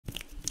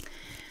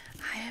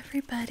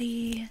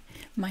everybody,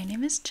 my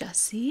name is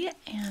Jessie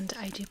and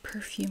I do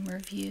perfume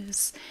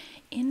reviews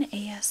in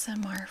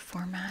ASMR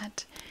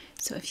format.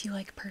 So if you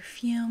like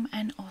perfume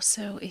and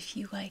also if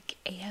you like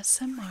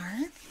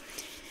ASMR,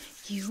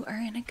 you are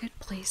in a good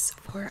place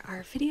for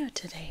our video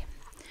today.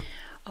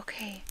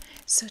 Okay,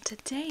 so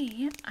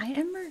today I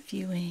am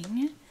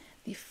reviewing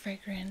the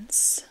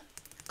fragrance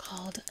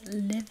called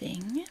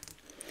Living,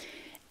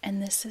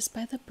 and this is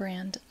by the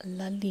brand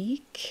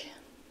Lalique.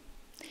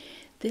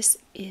 This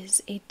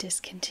is a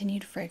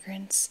discontinued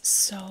fragrance,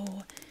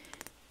 so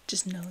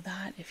just know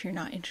that if you're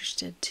not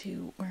interested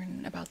to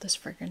learn about this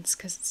fragrance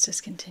because it's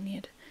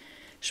discontinued.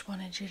 Just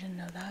wanted you to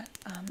know that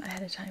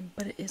ahead of time,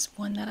 but it is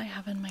one that I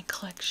have in my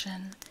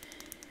collection,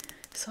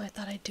 so I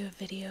thought I'd do a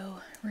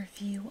video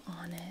review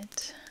on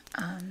it.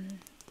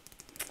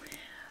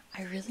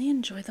 I really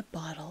enjoy the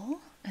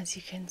bottle. As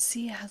you can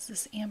see, it has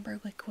this amber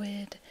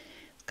liquid.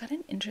 It's got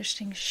an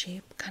interesting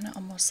shape, kind of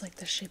almost like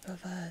the shape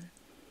of a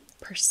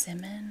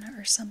persimmon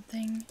or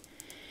something.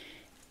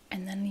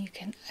 And then you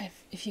can,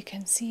 if you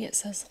can see, it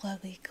says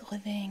Lalique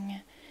Living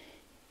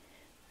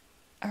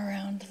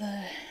around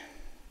the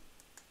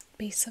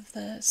base of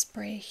the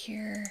spray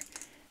here.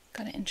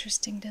 Got an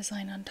interesting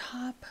design on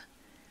top.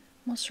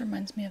 Almost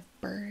reminds me of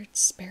birds,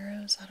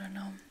 sparrows, I don't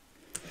know.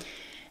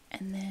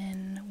 And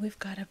then we've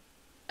got a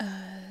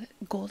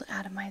gold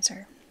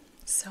atomizer.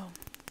 So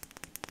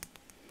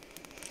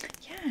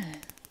yeah,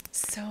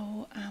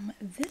 so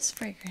this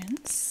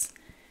fragrance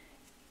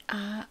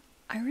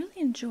I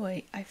really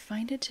enjoy. I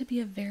find it to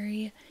be a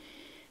very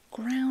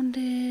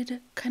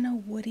grounded, kind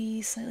of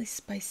woody, slightly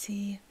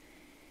spicy,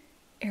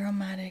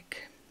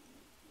 aromatic,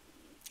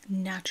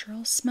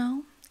 natural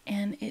smell,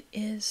 and it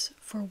is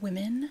for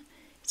women.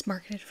 It's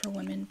marketed for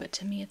women, but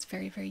to me it's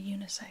very, very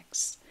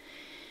unisex.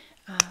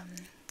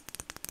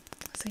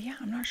 So yeah,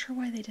 I'm not sure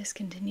why they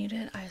discontinued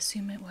it. I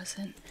assume it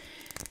wasn't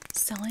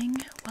selling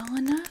well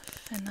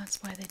enough, and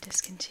that's why they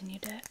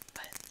discontinued it.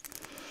 But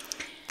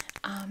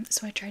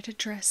so I tried to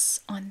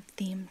dress on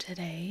theme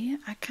today.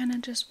 I kind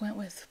of just went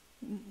with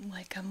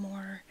like a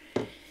more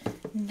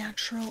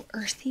natural,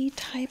 earthy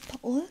type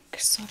look.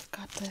 So I've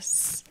got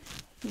this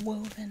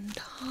woven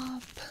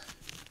top.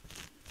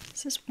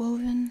 Is this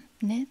woven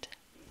knit?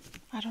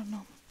 I don't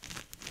know.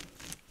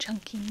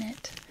 Chunky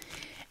knit.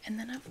 And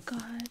then I've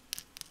got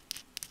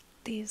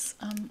these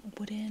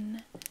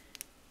wooden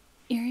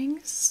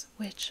earrings,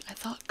 which I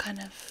thought kind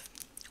of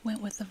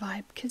went with the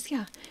vibe, because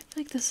yeah, I feel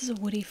like this is a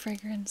woody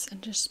fragrance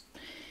and just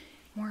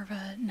more of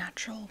a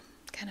natural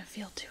kind of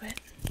feel to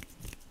it.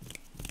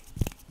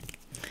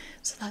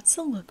 So that's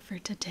the look for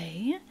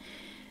today.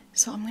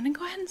 So I'm gonna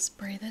go ahead and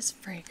spray this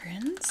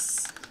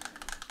fragrance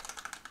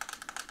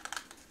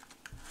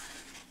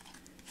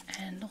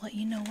and let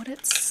you know what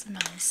it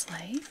smells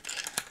like.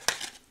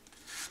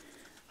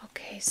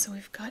 Okay, so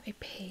we've got a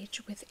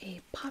page with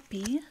a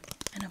poppy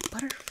and a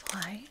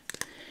butterfly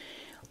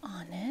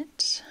on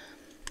it.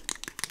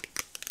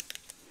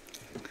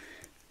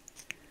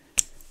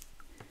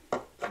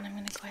 And I'm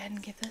going to go ahead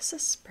and give this a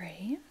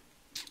spray.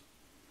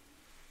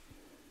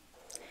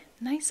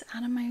 Nice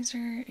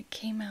atomizer. It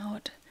came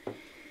out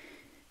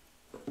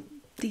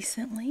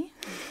decently.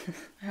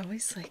 I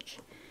always like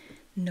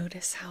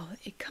notice how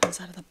it comes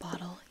out of the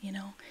bottle, you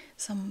know.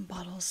 Some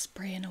bottles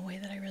spray in a way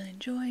that I really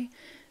enjoy,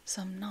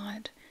 some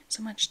not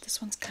so much.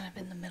 This one's kind of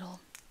in the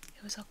middle.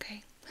 It was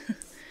okay.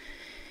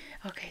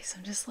 Okay, so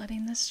I'm just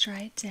letting this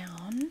dry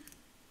down,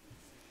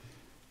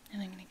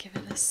 and I'm going to give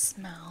it a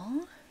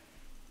smell.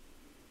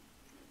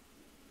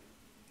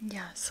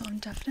 Yeah, so I'm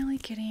definitely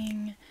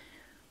getting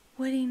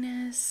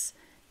woodiness,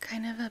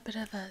 kind of a bit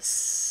of a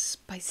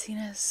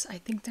spiciness. I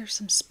think there's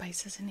some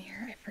spices in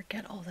here. I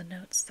forget all the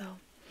notes though.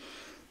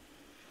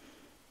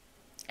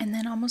 And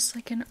then almost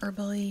like an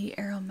herbally,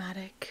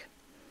 aromatic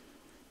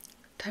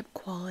type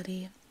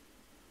quality.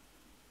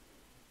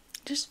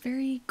 Just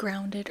very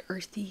grounded,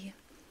 earthy,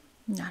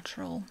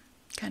 natural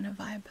kind of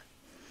vibe.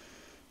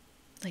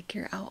 Like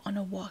you're out on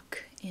a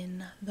walk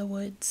in the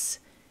woods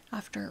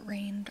after it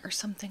rained or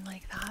something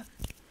like that.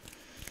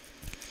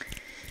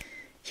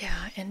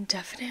 Yeah, and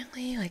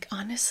definitely, like,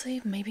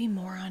 honestly, maybe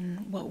more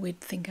on what we'd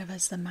think of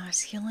as the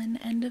masculine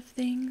end of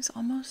things,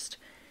 almost.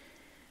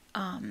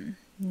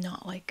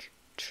 Not like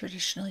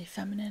traditionally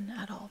feminine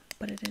at all,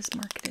 but it is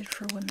marketed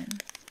for women.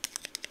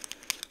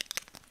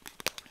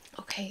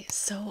 Okay,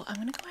 so I'm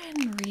gonna go ahead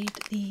and read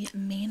the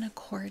main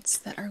accords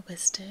that are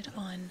listed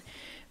on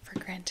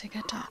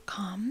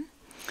Fragrantica.com.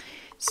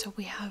 So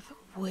we have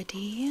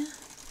woody,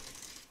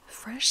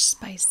 fresh,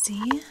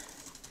 spicy,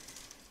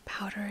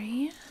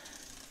 powdery,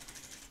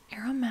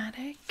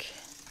 aromatic,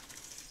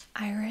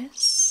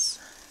 iris,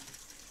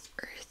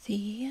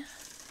 earthy,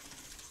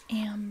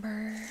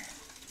 amber,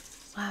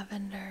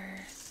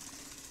 lavender,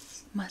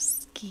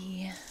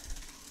 musky,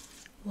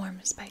 warm,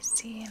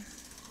 spicy.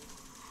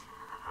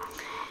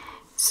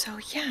 So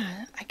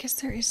yeah, I guess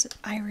there is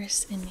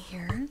iris in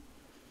here.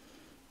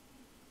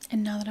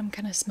 And now that I'm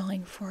kind of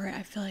smelling for it,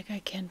 I feel like I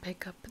can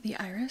pick up the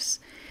iris.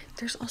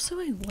 There's also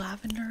a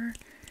lavender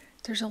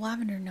There's a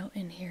lavender note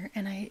in here,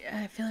 and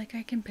I feel like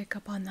I can pick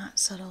up on that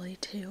subtly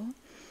too.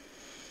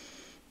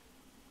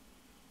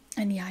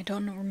 And yeah, I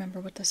don't remember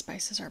what the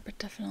spices are, but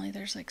definitely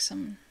there's like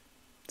some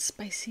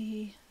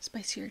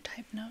spicier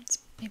type notes.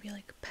 Maybe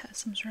like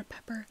some sort of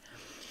pepper.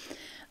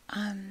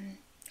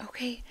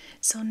 Okay,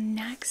 so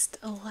next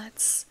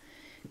let's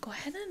go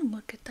ahead and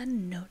look at the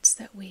notes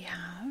that we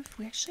have.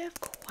 We actually have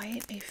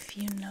quite a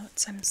few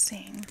notes I'm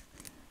seeing.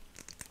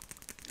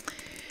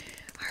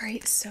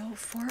 Alright, so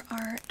for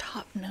our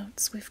top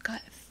notes, we've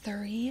got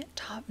 3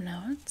 top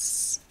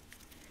notes,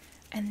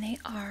 and they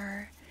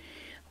are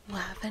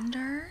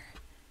lavender,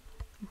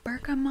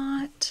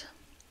 bergamot,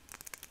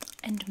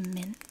 and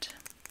mint.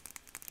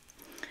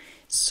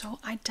 So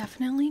I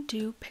definitely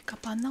do pick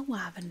up on the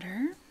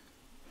lavender.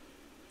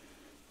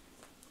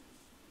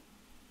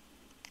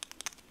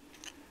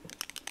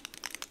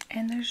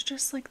 And there's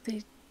just like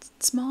the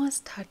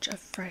smallest touch of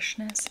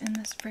freshness in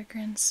this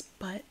fragrance,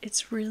 but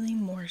it's really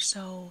more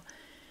so,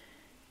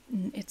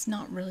 it's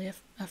not really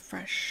a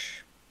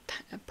fresh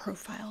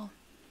profile.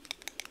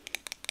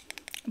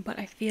 But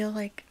I feel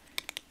like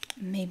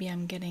maybe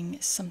I'm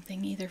getting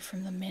something either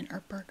from the mint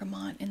or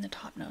bergamot in the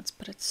top notes,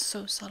 but it's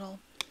so subtle.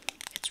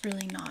 It's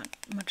really not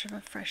much of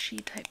a freshy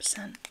type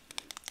scent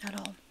at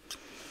all.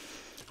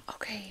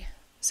 Okay,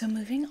 so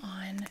moving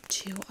on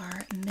to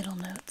our middle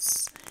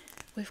notes.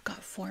 We've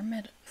got four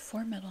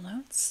middle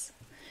notes,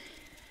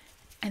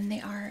 and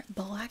they are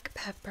black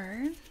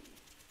pepper,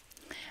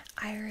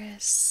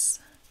 iris,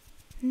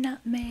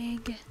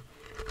 nutmeg,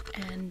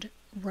 and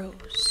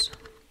rose.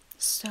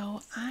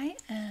 So I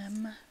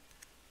am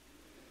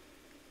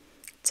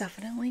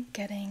definitely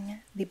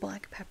getting the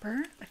black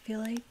pepper. I feel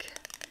like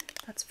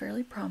that's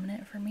fairly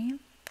prominent for me.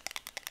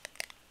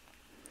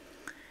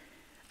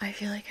 I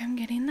feel like I'm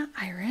getting the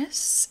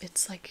iris.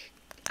 It's like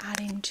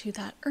adding to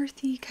that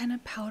earthy kind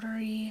of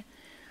powdery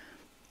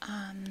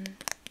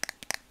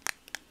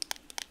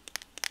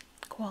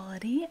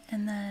quality,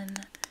 and then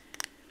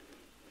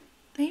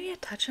maybe a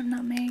touch of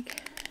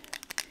nutmeg.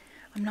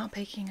 I'm not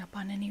picking up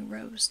on any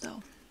rose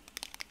though.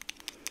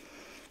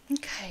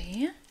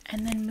 Okay,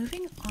 and then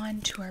moving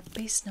on to our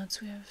base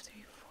notes, we have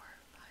 3, 4,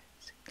 5,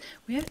 6.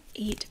 We have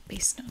 8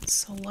 base notes,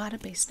 so a lot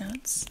of base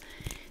notes.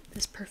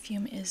 This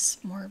perfume is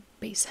more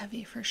base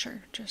heavy for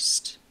sure,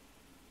 just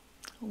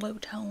low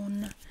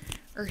tone,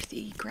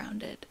 earthy,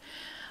 grounded.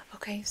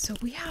 Okay, so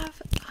we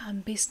have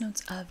base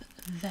notes of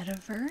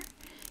vetiver,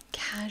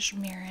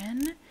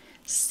 cashmere,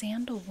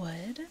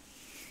 sandalwood,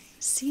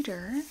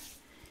 cedar,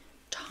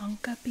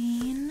 tonka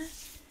bean,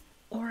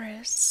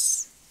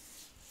 orris,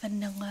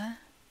 vanilla,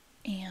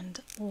 and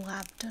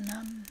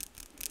labdanum.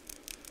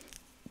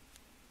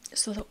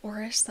 So the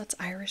orris, that's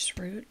iris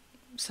root.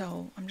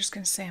 So I'm just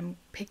going to say I'm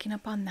picking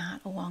up on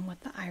that along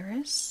with the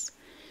iris.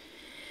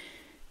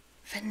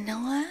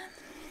 Vanilla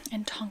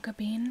and tonka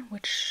bean,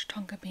 which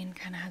tonka bean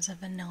kind of has a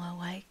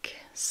vanilla-like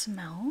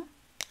smell.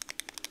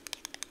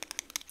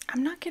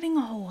 I'm not getting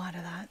a whole lot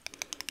of that.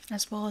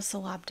 As well as the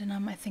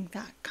labdanum, I think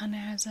that kind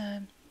of has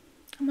a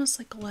almost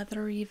like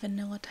leathery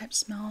vanilla type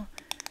smell.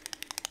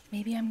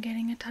 Maybe I'm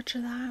getting a touch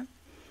of that,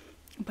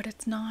 but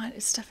it's not,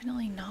 it's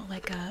definitely not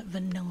like a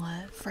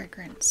vanilla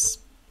fragrance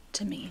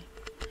to me.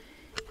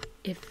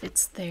 If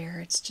it's there,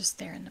 it's just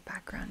there in the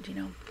background, you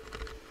know.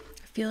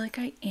 I feel like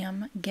I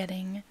am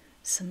getting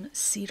some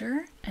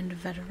cedar and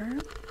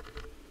vetiver,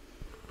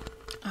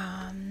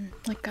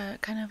 like a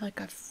kind of like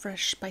a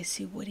fresh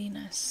spicy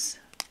woodiness.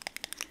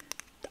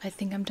 I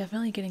think I'm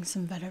definitely getting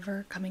some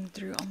vetiver coming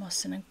through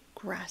almost in a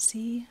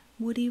grassy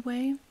woody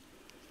way.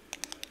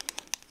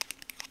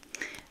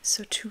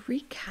 So to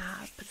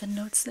recap, the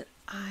notes that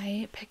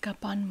I pick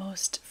up on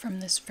most from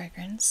this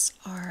fragrance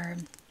are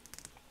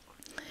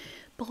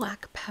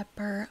black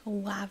pepper,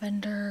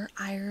 lavender,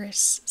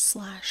 iris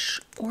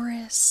 /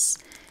 orris,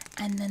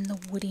 and then the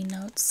woody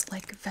notes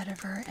like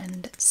vetiver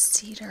and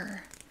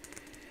cedar.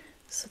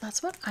 So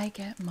that's what I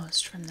get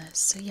most from this.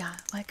 So yeah,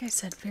 like I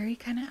said, very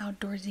kind of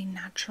outdoorsy,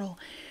 natural,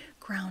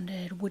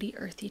 grounded, woody,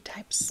 earthy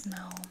type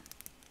smell.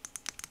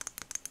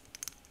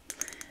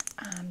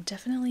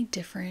 Definitely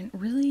different.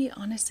 Really,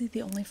 honestly,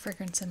 the only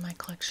fragrance in my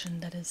collection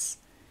that is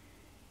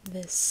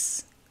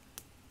this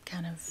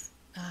kind of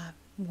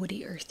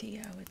woody, earthy,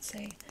 I would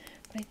say.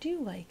 But I do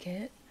like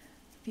it.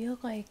 I feel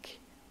like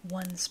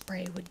one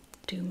spray would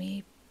do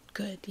me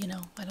good, you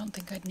know. I don't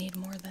think I'd need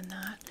more than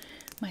that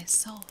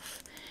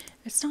myself.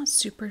 It's not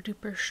super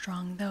duper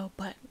strong though,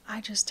 but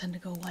I just tend to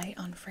go light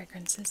on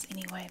fragrances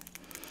anyway.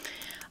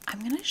 I'm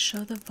going to show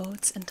the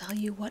votes and tell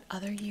you what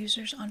other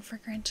users on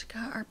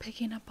Fragrantica are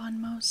picking up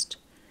on most.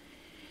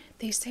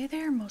 They say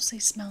they are mostly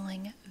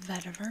smelling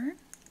vetiver,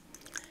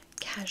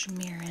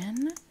 cashmere,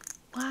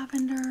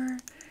 lavender,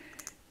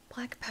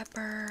 black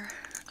pepper,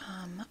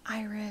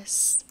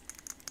 iris,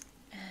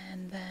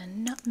 and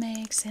then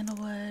nutmeg,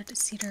 sandalwood,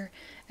 cedar,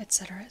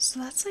 etc. So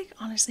that's like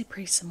honestly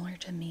pretty similar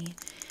to me,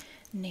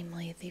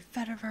 namely the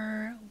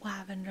vetiver,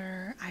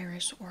 lavender,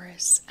 iris,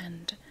 orris,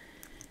 and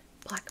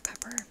black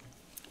pepper.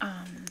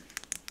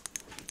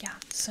 Yeah,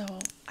 so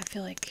I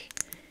feel like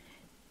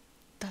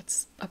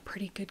that's a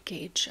pretty good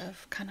gauge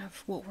of kind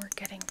of what we're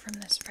getting from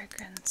this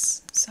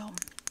fragrance. So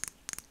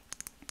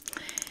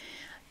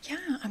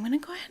yeah, I'm gonna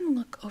go ahead and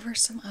look over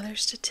some other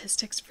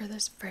statistics for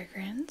this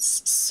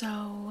fragrance.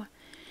 So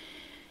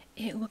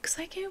it looks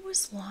like it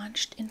was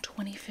launched in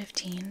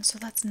 2015, so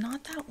that's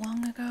not that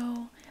long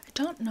ago. I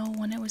don't know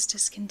when it was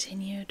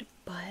discontinued,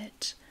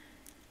 but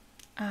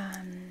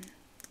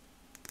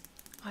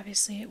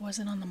obviously it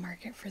wasn't on the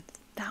market for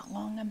that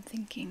long, I'm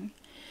thinking.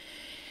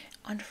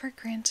 On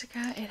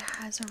Fragrantica, it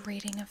has a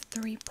rating of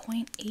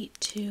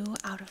 3.82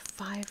 out of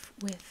 5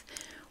 with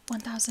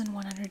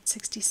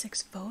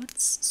 1,166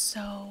 votes.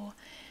 So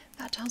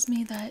that tells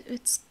me that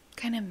it's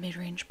kind of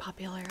mid-range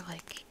popular,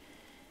 like,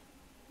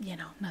 you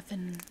know,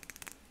 nothing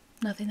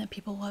that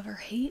people love or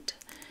hate.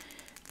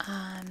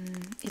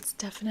 It's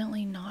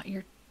definitely not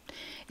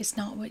it's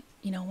not what,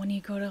 you know, when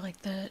you go to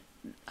like the,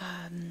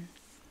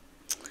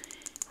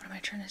 what am I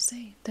trying to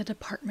say? The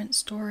department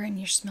store and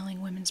you're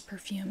smelling women's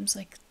perfumes,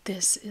 like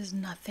this is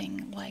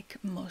nothing like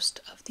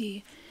most of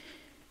the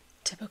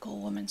typical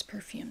women's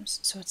perfumes.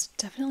 So it's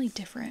definitely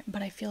different,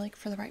 but I feel like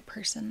for the right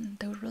person,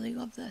 they would really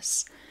love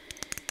this.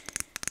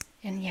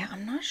 And yeah,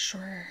 I'm not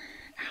sure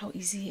how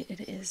easy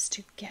it is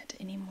to get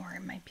anymore.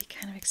 It might be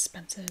kind of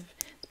expensive.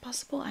 It's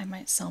possible I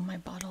might sell my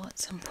bottle at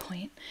some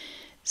point,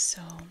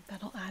 so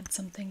that'll add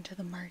something to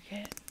the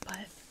market, but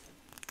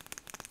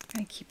I'm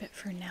gonna keep it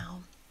for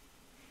now.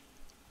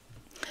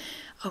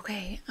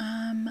 Okay,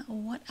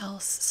 what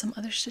else? Some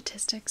other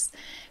statistics.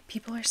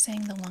 People are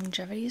saying the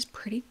longevity is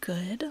pretty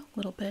good, a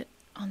little bit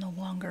on the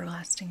longer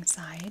lasting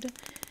side.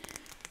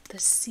 The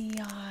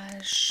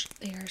sillage,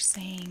 they are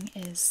saying,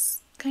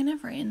 is kind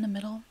of right in the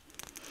middle.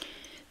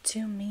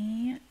 To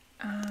me,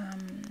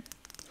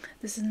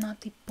 this is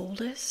not the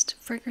boldest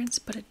fragrance,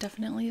 but it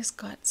definitely has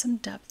got some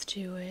depth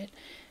to it,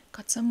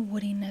 got some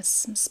woodiness,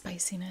 some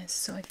spiciness,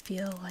 so I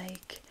feel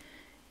like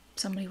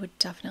somebody would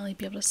definitely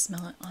be able to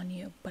smell it on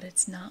you, but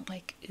it's not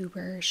like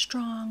uber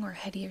strong or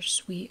heady or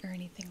sweet or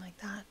anything like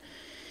that.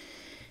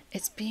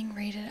 It's being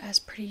rated as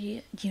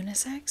pretty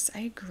unisex. I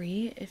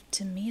agree.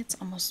 To me, it's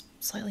almost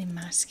slightly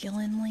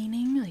masculine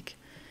leaning. Like,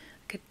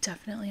 I could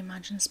definitely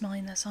imagine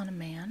smelling this on a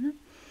man.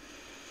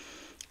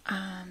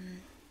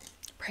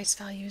 Price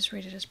value is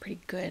rated as pretty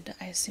good.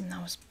 I assume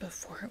that was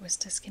before it was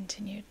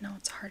discontinued. Now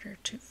it's harder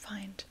to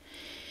find.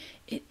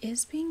 It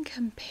is being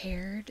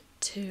compared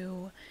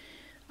to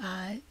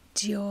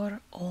Dior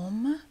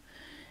Homme,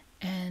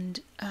 and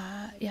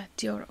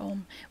Dior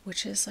Homme,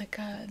 which is like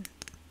a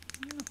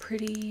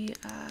pretty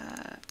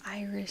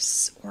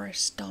iris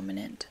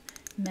dominant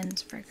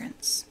men's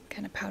fragrance,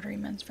 kind of powdery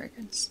men's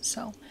fragrance.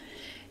 So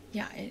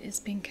yeah, it is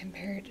being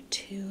compared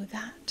to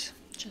that,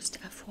 just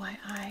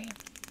FYI.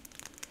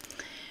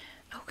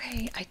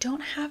 Okay, I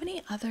don't have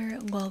any other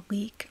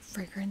Lalique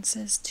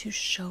fragrances to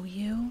show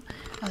you,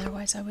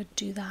 otherwise I would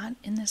do that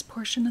in this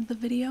portion of the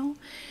video.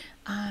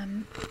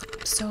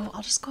 So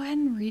I'll just go ahead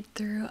and read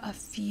through a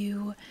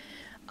few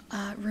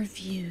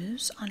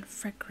reviews on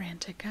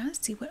Fragrantica,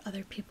 see what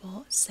other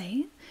people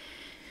say.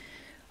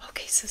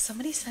 Okay, so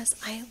somebody says,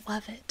 I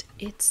love it.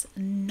 It's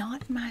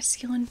not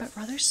masculine, but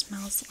rather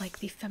smells like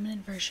the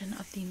feminine version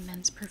of the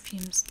men's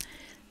perfumes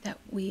that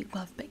we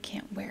love but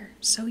can't wear.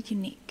 So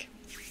unique.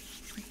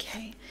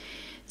 Okay,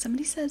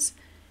 somebody says,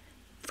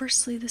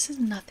 firstly, this is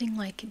nothing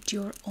like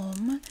Dior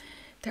Homme.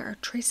 There are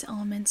trace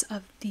elements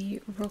of the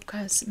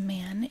Roca's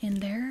man in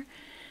there,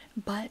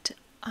 but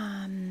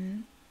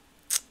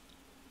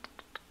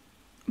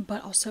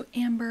also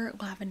amber,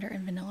 lavender,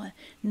 and vanilla.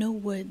 No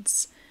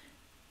woods.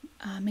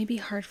 May be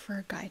hard for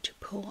a guy to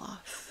pull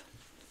off.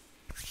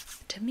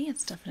 To me,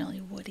 it's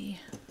definitely woody.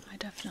 I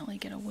definitely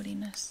get a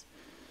woodiness.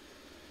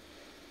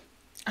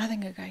 I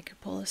think a guy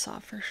could pull this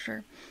off for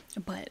sure,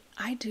 but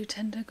I do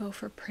tend to go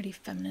for pretty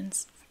feminine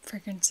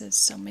fragrances,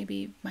 so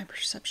maybe my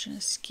perception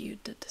is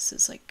skewed that this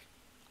is like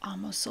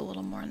almost a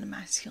little more on the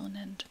masculine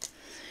end.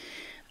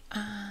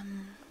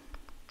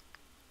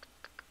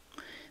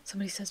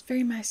 Somebody says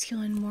very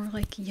masculine, more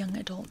like young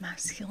adult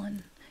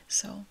masculine.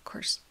 So of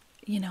course,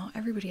 you know,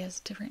 everybody has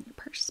a different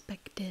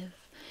perspective.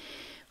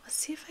 Let's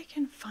see if I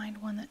can find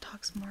one that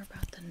talks more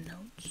about the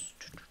notes.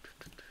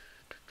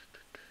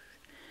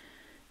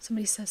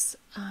 Somebody says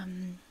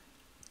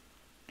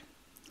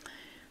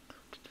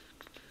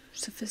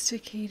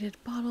sophisticated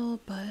bottle,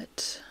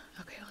 but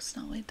okay, let's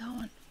not read that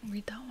one.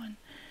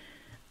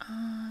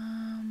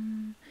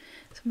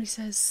 Somebody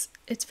says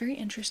it's very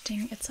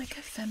interesting. It's like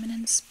a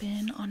feminine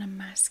spin on a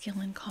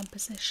masculine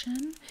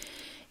composition.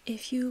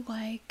 If you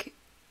like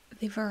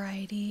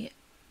variety,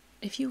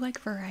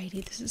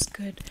 this is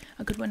good.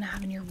 A good one to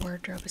have in your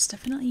wardrobe. It's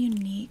definitely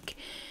unique.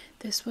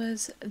 This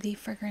was the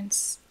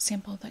fragrance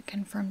sample that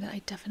confirmed that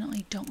I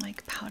definitely don't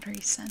like powdery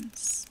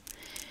scents.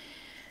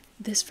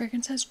 This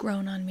fragrance has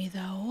grown on me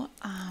though.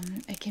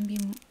 It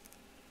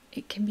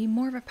can be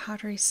more of a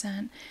powdery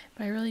scent,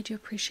 but I really do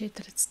appreciate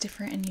that it's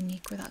different and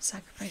unique without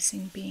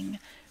sacrificing being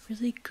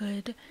really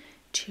good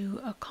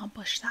to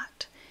accomplish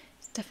that.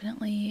 It's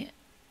definitely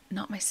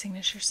not my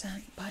signature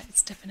scent, but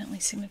it's definitely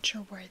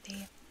signature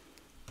worthy.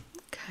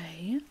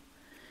 Okay.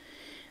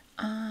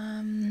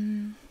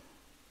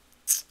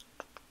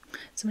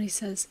 Somebody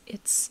says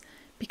it's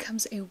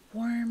becomes a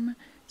warm,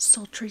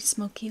 sultry,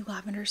 smoky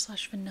lavender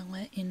slash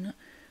vanilla in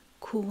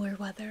cooler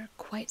weather.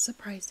 Quite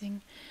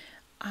surprising.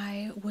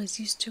 I was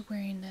used to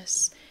wearing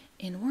this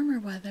in warmer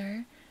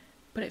weather,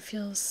 but it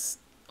feels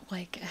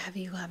like a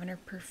heavy lavender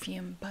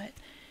perfume. But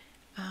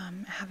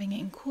having it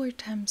in cooler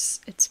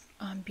temps, it's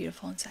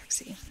beautiful and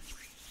sexy.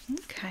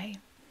 Okay.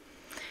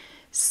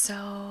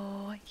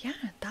 So,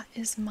 yeah, that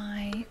is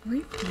my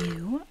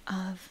review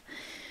of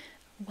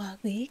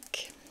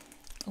Lalique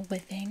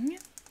Living.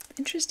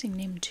 Interesting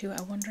name too.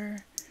 I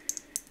wonder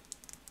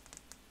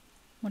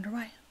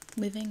why.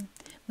 Living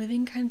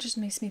kind of just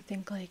makes me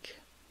think like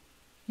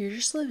you're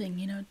just living,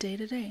 you know, day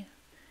to day.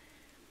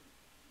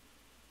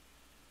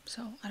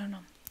 So, I don't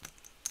know.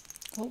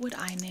 What would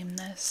I name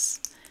this?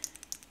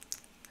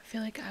 I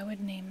feel like I would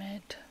name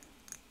it,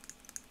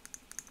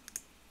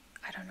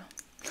 I don't know.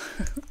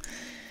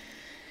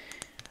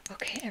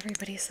 Okay,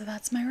 everybody, so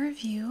that's my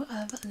review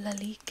of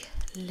Lalique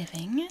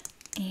Living,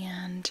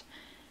 and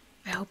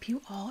I hope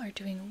you all are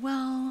doing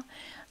well.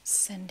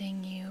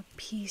 Sending you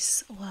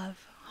peace,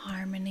 love,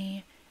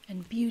 harmony,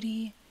 and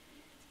beauty,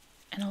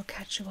 and I'll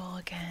catch you all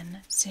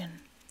again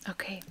soon.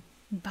 Okay,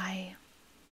 bye.